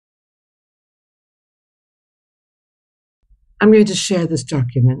I'm going to share this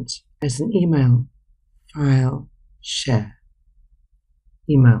document as an email. File, share,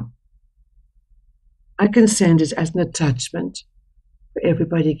 email. I can send it as an attachment where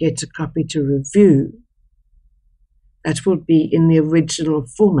everybody gets a copy to review. That will be in the original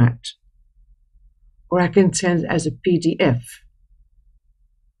format. Or I can send it as a PDF,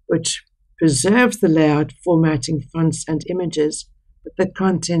 which preserves the layout, formatting, fonts, and images, but the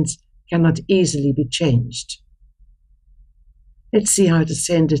contents cannot easily be changed. Let's see how to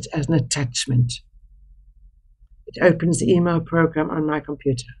send it as an attachment. It opens the email program on my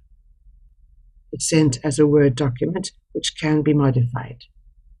computer. It's sent as a Word document, which can be modified.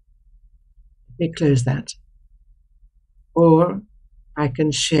 Let me close that. Or I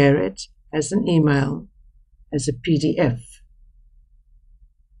can share it as an email, as a PDF.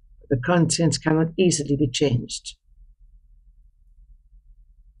 The contents cannot easily be changed.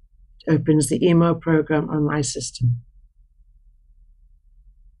 It opens the email program on my system.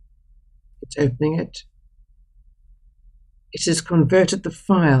 It's opening it. It has converted the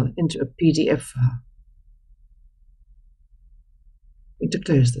file into a PDF file. I need to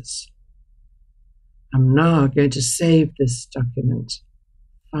close this. I'm now going to save this document.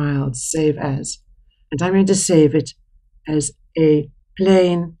 File, save as, and I'm going to save it as a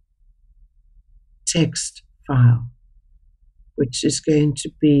plain text file, which is going to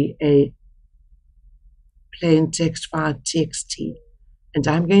be a plain text file, txt, and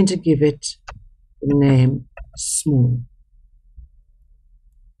I'm going to give it the name small.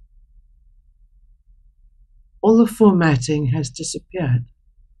 All the formatting has disappeared.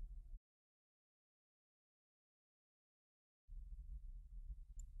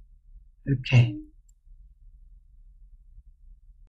 Okay.